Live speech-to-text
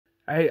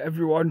Hey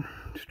everyone,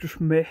 it's just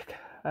Mick,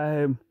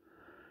 and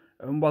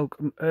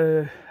welcome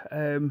to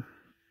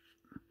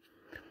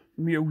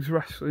Muse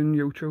Wrestling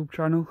YouTube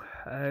channel.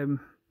 I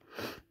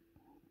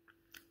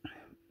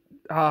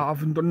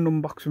haven't done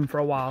an unboxing for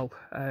a while.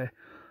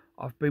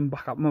 I've been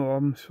back at my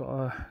mum's,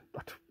 so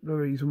that's the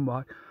reason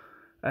why.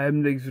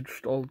 These are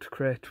just old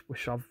crates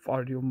which I've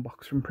already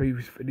unboxed from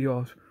previous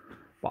videos,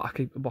 but I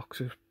keep the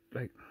boxes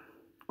like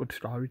good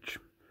storage.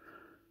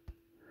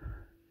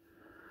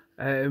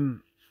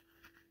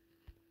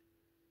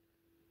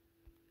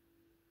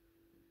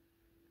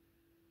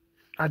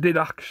 I did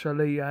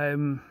actually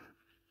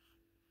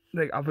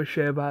like have a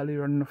shave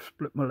earlier and I've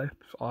split my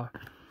lips, so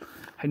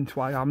hence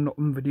why I'm not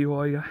on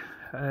video here.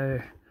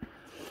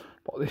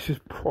 But this is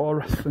Pro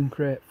Wrestling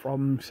Crate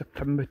from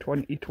September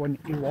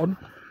 2021.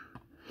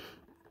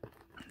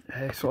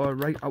 So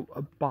right out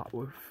the bat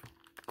we've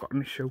got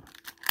an issue.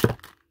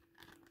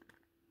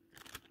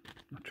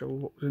 Not sure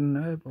what was in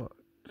there, but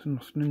there's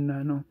nothing in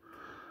there now.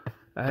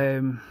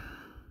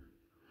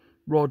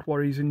 Road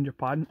Warriors in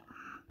Japan.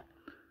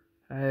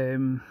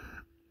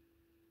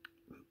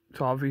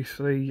 So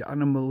obviously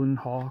Animal and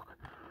Hawk,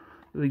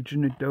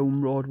 Legion of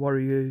Doom, Road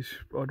Warriors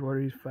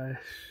vs.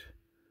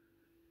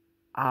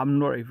 I'm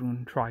not even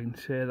going to try and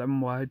say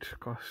them words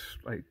because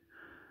like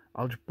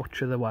I'll just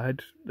butcher the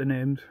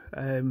names.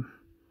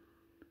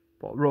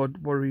 But Road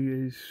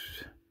Warriors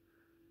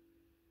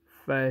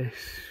vs.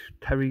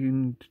 Terry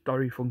and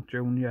Dory Funk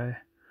Jr.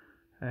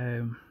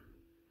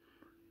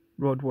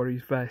 Road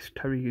Warriors vs.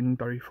 Terry and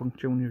Dory Funk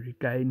Jr.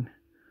 again.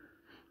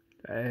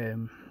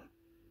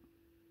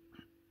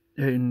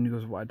 And he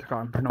goes, what I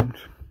can't pronounce.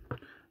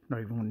 Not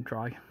even going to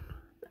try.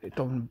 It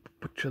doesn't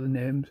butcher the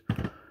names.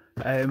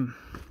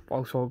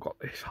 Also got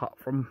this hat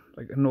from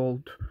like an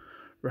old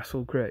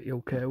Wrestle Crate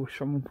UK,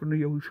 which I'm going to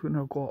use when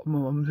I go to my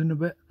mum's in a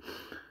bit.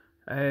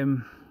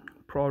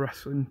 Pro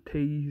Wrestling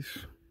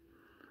Tees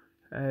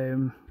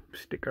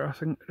sticker, I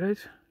think it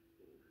is.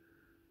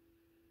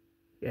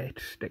 Yeah,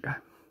 it's a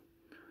sticker.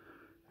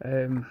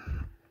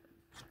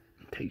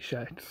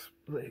 T-shirts,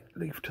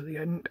 leave to the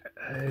end.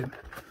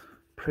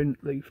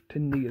 Print leaf to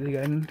near the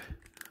end.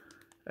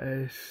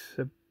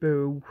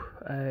 Sabu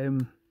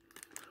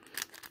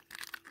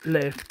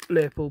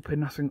lapel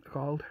pin, I think they're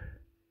called.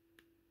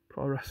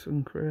 Pro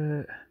Wrestling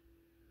Crate.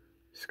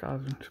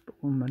 Scars and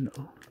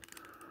Supplemental.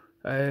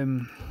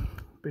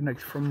 Be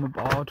nice from the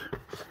board.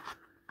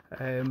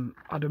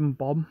 Adam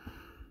Bomb.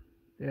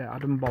 Yeah,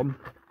 Adam Bomb.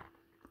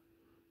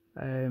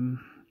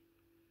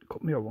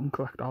 Cut me a one,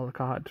 collect all the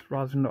cards.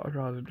 Rather than not, I'd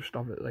rather just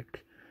have it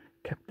like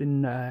kept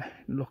in there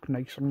and look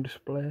nice on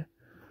display.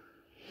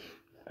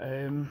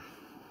 And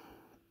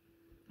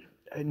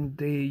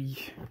the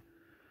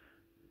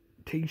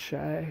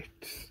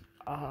t-shirts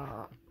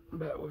are,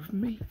 bear with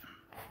me,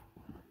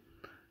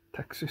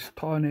 Texas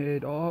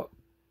Tornado,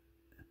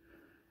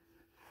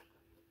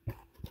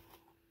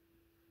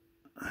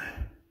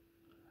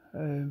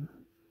 there's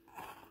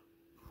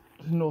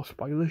no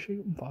spoiler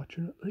sheet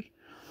unfortunately.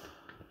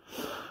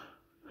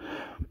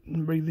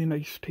 Really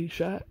nice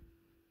t-shirt.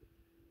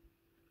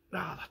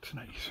 That's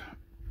nice.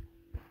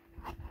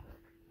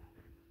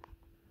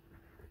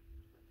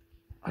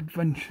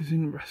 Adventures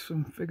in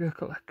Wrestling Figure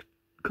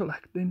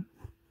Collecting.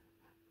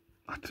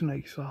 That's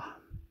nice.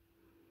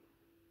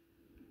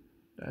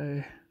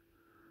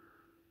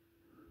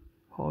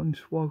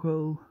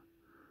 Hornswoggle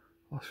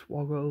or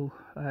Swoggle.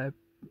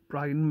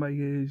 Brian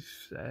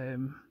Myers,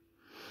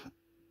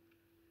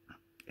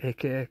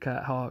 aka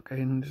Kurt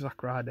Hawkins, Zack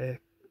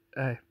Raddick,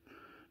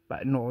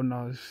 better known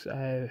as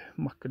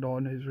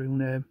Macadon, his real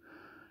name,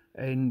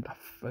 and I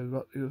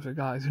forgot the other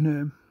guy's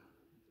name.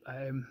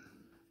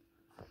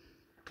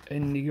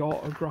 And the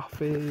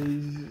autograph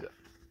is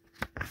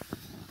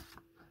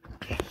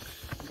the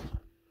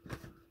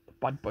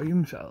bad boy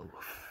himself,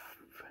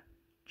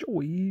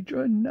 Joey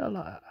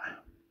Janela.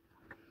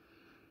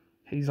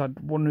 He's had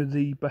one of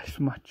the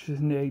best matches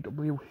in the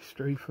AW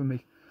history for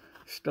me,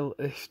 still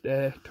to this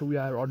day, 2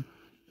 years on.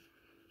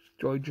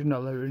 Joey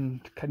Janela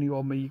and Kenny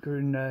Omega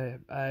in a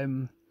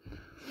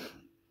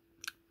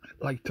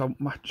light out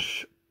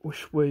match,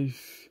 which was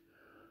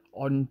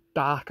on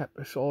Dark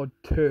episode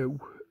 2,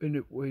 and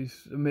it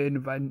was the main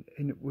event,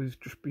 and it was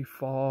just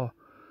before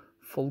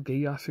Full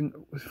Gear. I think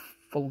it was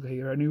Full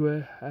Gear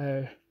anyway.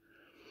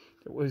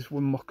 It was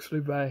when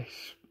Moxley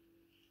vs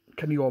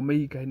Kenny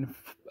Omega in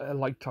a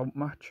light out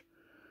match,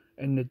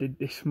 and they did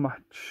this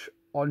match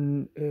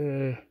on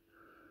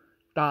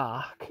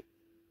Dark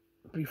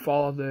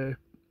before the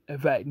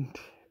event,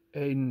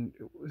 and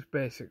it was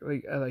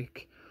basically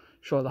like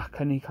show that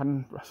Kenny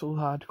can wrestle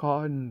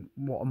hardcore, and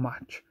what a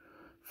match.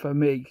 For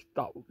me,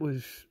 that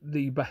was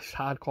the best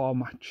hardcore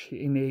match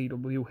in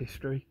AEW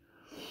history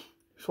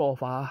so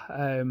far,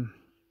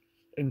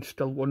 and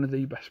still one of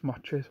the best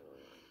matches.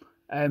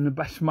 The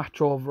best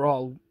match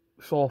overall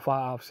so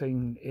far I've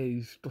seen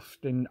is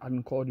Dustin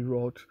and Cody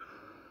Rhodes,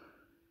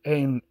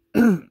 and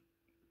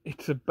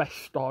it's the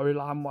best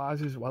storyline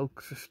wise as well,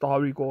 because the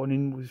story going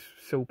in was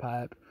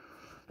superb.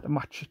 The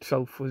match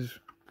itself was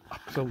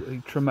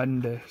absolutely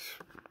tremendous,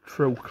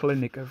 true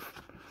clinic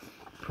of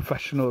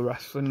professional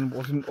wrestling.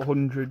 Wasn't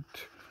 100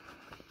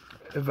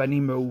 of any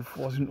move,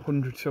 wasn't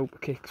 100 super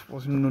kicks,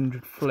 wasn't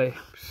 100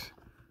 flips.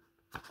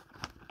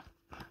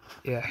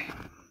 Yeah.